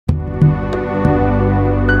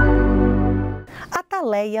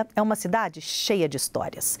Ataléia é uma cidade cheia de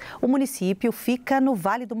histórias. O município fica no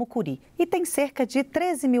Vale do Mucuri e tem cerca de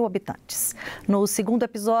 13 mil habitantes. No segundo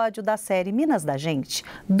episódio da série Minas da Gente,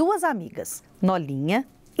 duas amigas, Nólinha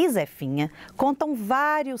e Zefinha, contam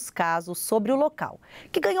vários casos sobre o local,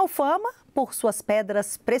 que ganhou fama por suas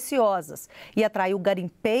pedras preciosas e atraiu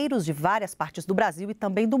garimpeiros de várias partes do Brasil e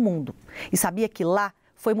também do mundo. E sabia que lá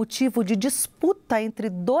foi motivo de disputa entre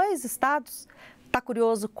dois estados? Tá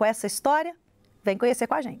curioso com essa história? Vem conhecer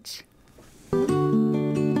com a gente.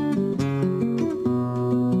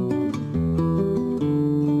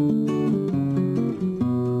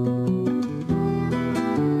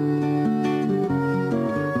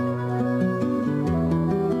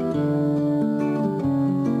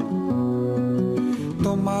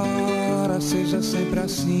 Tomara, seja sempre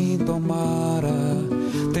assim, tomara,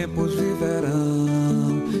 tempos viverão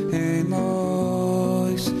em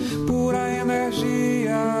nós, pura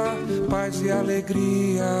energia, paz e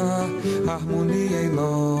alegria, harmonia em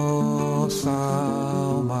nossa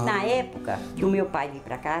alma. Na época que o meu pai veio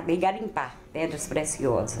pra cá, veio garimpar pedras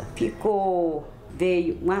preciosas.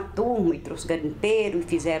 Veio uma turma e trouxe garimpeiro e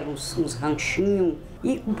fizeram uns ranchinhos.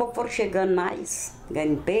 E um pouco foram chegando mais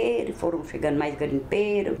garimpeiros,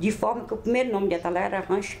 de forma que o primeiro nome de Ataléia era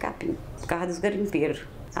Rancho de Capim, por causa dos garimpeiros.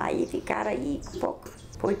 Aí ficaram aí um pouco,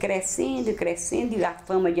 foi crescendo e a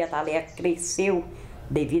fama de Ataléia cresceu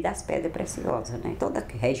devido às pedras preciosas, né? Toda a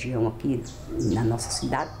região aqui na nossa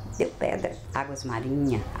cidade deu pedra. Águas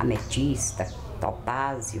marinhas, ametista,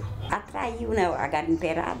 topázio. Atraiu, né? A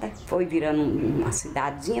garimpeirada foi virando uma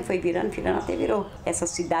cidadezinha, foi virando, até virou essa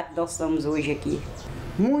cidade que nós estamos hoje aqui.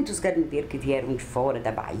 Muitos garimpeiros que vieram de fora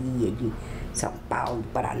da Bahia, de São Paulo,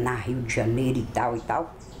 Paraná, Rio de Janeiro e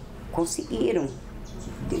tal, conseguiram.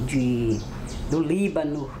 Do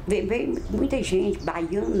Líbano, veio muita gente,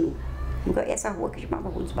 baiano. Essa rua que chamava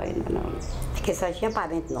Rua dos Baianos, não. Porque só tinha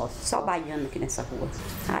parente nosso, só baiano aqui nessa rua.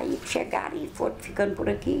 Aí chegaram e foram ficando por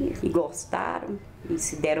aqui, e gostaram, e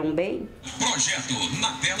se deram bem. Projeto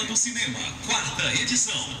Na Tela do Cinema, 4ª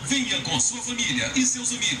edição. Venha com sua família e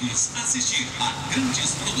seus amigos assistir a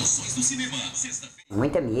grandes produções do cinema. Sexta-feira.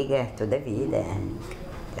 Muita amiga, toda vida.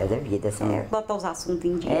 Toda vida, assim. Botar os assuntos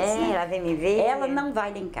em dia. Né? Ela vem me ver. Ela não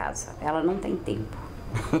vai lá em casa, ela não tem tempo.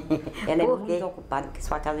 Ela é muito ocupada, porque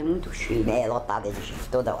sua casa é muito cheia. É, lotada de gente,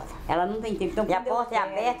 toda hora. Ela não tem tempo. Então, minha porta é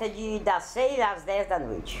aberta das 6 às 10 da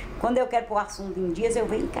noite. Quando eu quero pôr assunto em dias, eu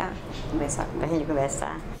venho cá conversar com ela. Pra gente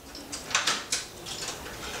conversar.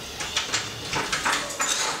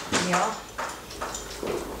 E ó.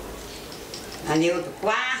 Ali outro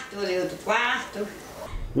quarto.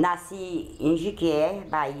 Nasci em Jequié,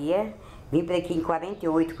 Bahia. Vim para aqui em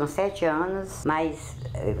 48, com 7 anos, mas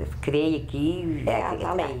criei aqui...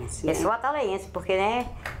 Ataleiense. Eu sou ataleiense, porque, né,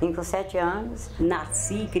 vim com 7 anos.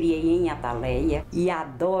 Nasci, criei em Ataléia e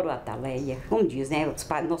adoro Ataléia. Como diz, né,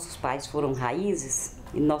 nossos pais foram raízes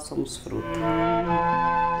e nós somos fruto.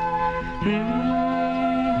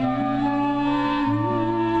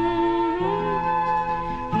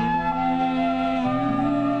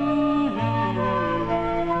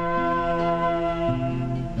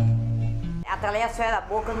 Ataléia só era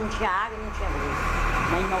boca, não tinha água, não tinha luz.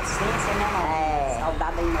 Na inocência, né?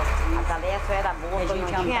 Saudade da inocência. Ataléia só era boca, não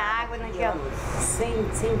tinha água, não tinha luz.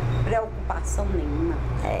 Sem preocupação nenhuma.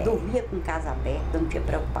 Dormia com casa aberta, não tinha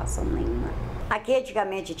preocupação nenhuma. Aqui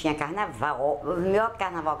antigamente tinha carnaval. O melhor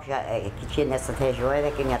carnaval que tinha nessa região era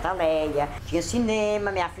aqui em Ataléia. Tinha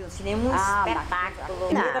cinema, minha filha, cinema, um espetáculo. A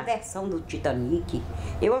primeira versão do Titanic,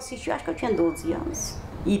 eu assisti, acho que eu tinha 12 anos.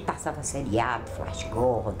 E passava seriado, Flash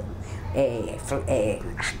Gordon,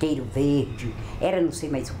 Arqueiro Verde, era não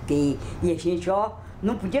sei mais o quê. E a gente, ó,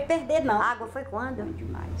 não podia perder, não. A água foi quando?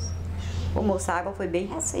 Demais. Ô, moça, a água foi bem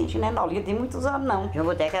recente, né? Nólinha tem muitos anos, não. João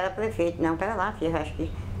Boteca era prefeito. Não, pera lá, filha, acho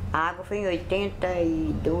que a água foi em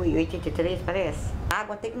 82, 83, parece. A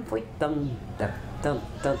água até que não foi tanta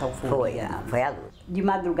alforria. Foi a luz. De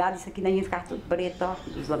madrugada, isso aqui daí ia ficar tudo preto, ó,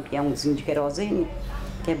 os lampiãozinhos de querosene.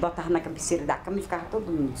 Que botava na cabeceira da cama e ficava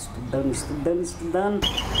todo mundo estudando.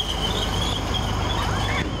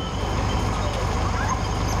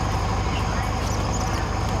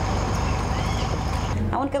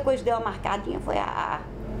 A única coisa que deu uma marcadinha foi a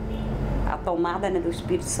tomada, né, do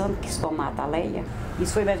Espírito Santo, que se tomou a Ataléia.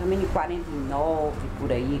 Isso foi mais ou menos em 49,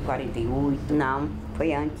 por aí, 48. Não,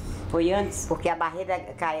 foi antes. Foi antes? Porque a barreira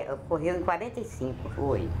correu em 45.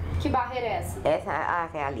 Foi. Que barreira é essa? Essa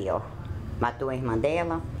é ali, ó. Matou a irmã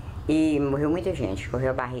dela. E morreu muita gente,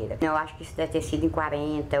 correu a barreira. Eu acho que isso deve ter sido em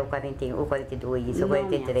 40, ou 41, ou 42, ou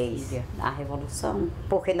 43. Minha filha, a Revolução.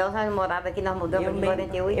 Porque nós morávamos aqui, nós mudamos em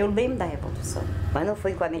 48. Eu lembro da Revolução. Mas não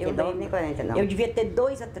foi em 49 nem 40, não. Eu devia ter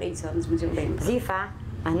 2 a 3 anos, mas eu lembro. Zifá,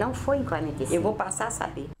 mas não foi em 45. Eu vou passar a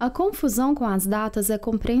saber. A confusão com as datas é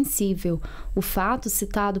compreensível. O fato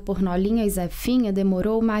citado por Nólinha e Zefinha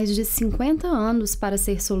demorou mais de 50 anos para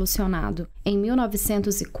ser solucionado. Em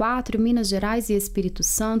 1904, Minas Gerais e Espírito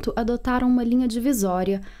Santo adotaram uma linha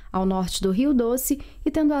divisória, ao norte do Rio Doce e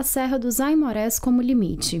tendo a Serra dos Aimorés como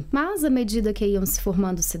limite. Mas, à medida que iam se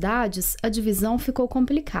formando cidades, a divisão ficou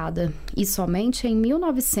complicada. E somente em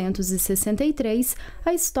 1963,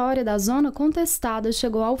 a história da zona contestada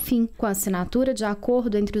chegou ao fim. Com a assinatura de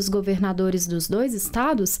acordo entre os governadores dos 2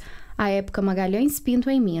 estados, à época Magalhães Pinto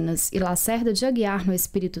em Minas e Lacerda de Aguiar no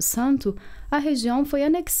Espírito Santo, a região foi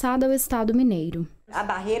anexada ao estado mineiro. A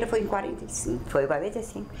barreira foi em 45. Foi em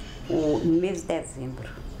 45. No mês de dezembro.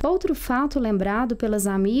 Outro fato lembrado pelas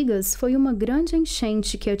amigas foi uma grande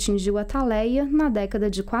enchente que atingiu Ataléia na década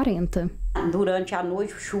de 40. Durante a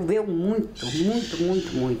noite choveu muito.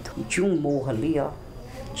 E tinha um morro ali, ó.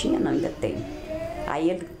 Tinha não, ainda tem. Aí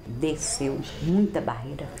ele desceu muita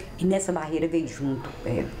barreira. E nessa barreira veio junto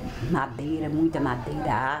madeira, muita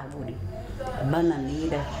madeira, árvore,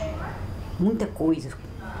 bananeira, muita coisa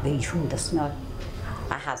veio junto assim, ó,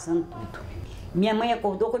 arrasando tudo. Minha mãe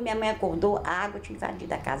acordou, quando minha mãe acordou, a água tinha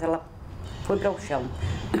invadido a casa, ela foi para o chão.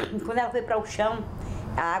 Quando ela foi para o chão,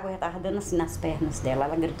 a água já estava dando assim nas pernas dela,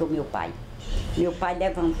 ela gritou meu pai. Meu pai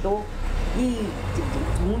levantou e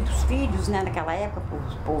muitos filhos, né, naquela época,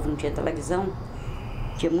 o povo não tinha televisão,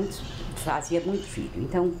 fazia muito filho,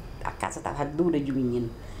 então a casa estava dura de menino.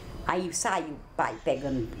 Aí saiu o pai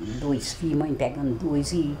pegando 2 filhos, mãe pegando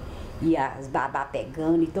 2 e as babá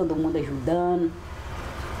pegando e todo mundo ajudando.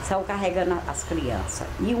 Saiu carregando as crianças.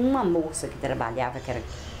 E uma moça que trabalhava,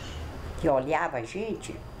 que olhava a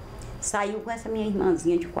gente, saiu com essa minha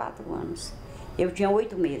irmãzinha de 4 anos. Eu tinha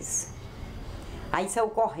 8 meses. Aí saiu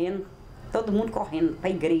correndo, todo mundo correndo para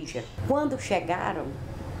a igreja. Quando chegaram,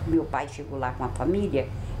 meu pai chegou lá com a família,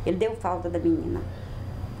 ele deu falta da menina,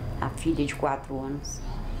 a filha de 4 anos.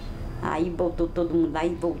 Aí botou todo mundo lá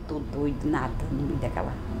e voltou doido, nadando no meio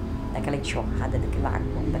daquela enxurrada, daquele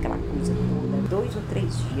lagoão, daquela coisa toda. 2 ou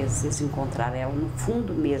 3 dias eles encontraram ela no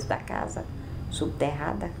fundo mesmo da casa,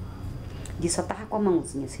 subterrada. E só tava com a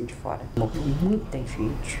mãozinha assim de fora. Morreu muita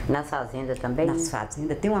gente. Nas fazendas também? Nas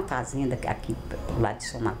fazendas. Tem uma fazenda aqui do lado de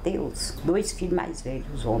São Mateus, 2 filhos mais velhos,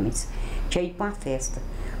 os homens, tinha ido para uma festa.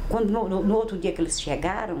 Quando no outro dia que eles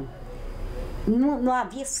chegaram, não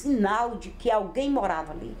havia sinal de que alguém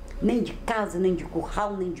morava ali. Nem de casa, nem de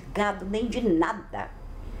curral, nem de gado, nem de nada.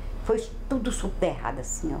 Foi tudo subterrado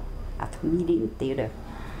assim, ó, a família inteira.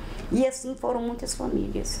 E assim foram muitas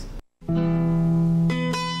famílias.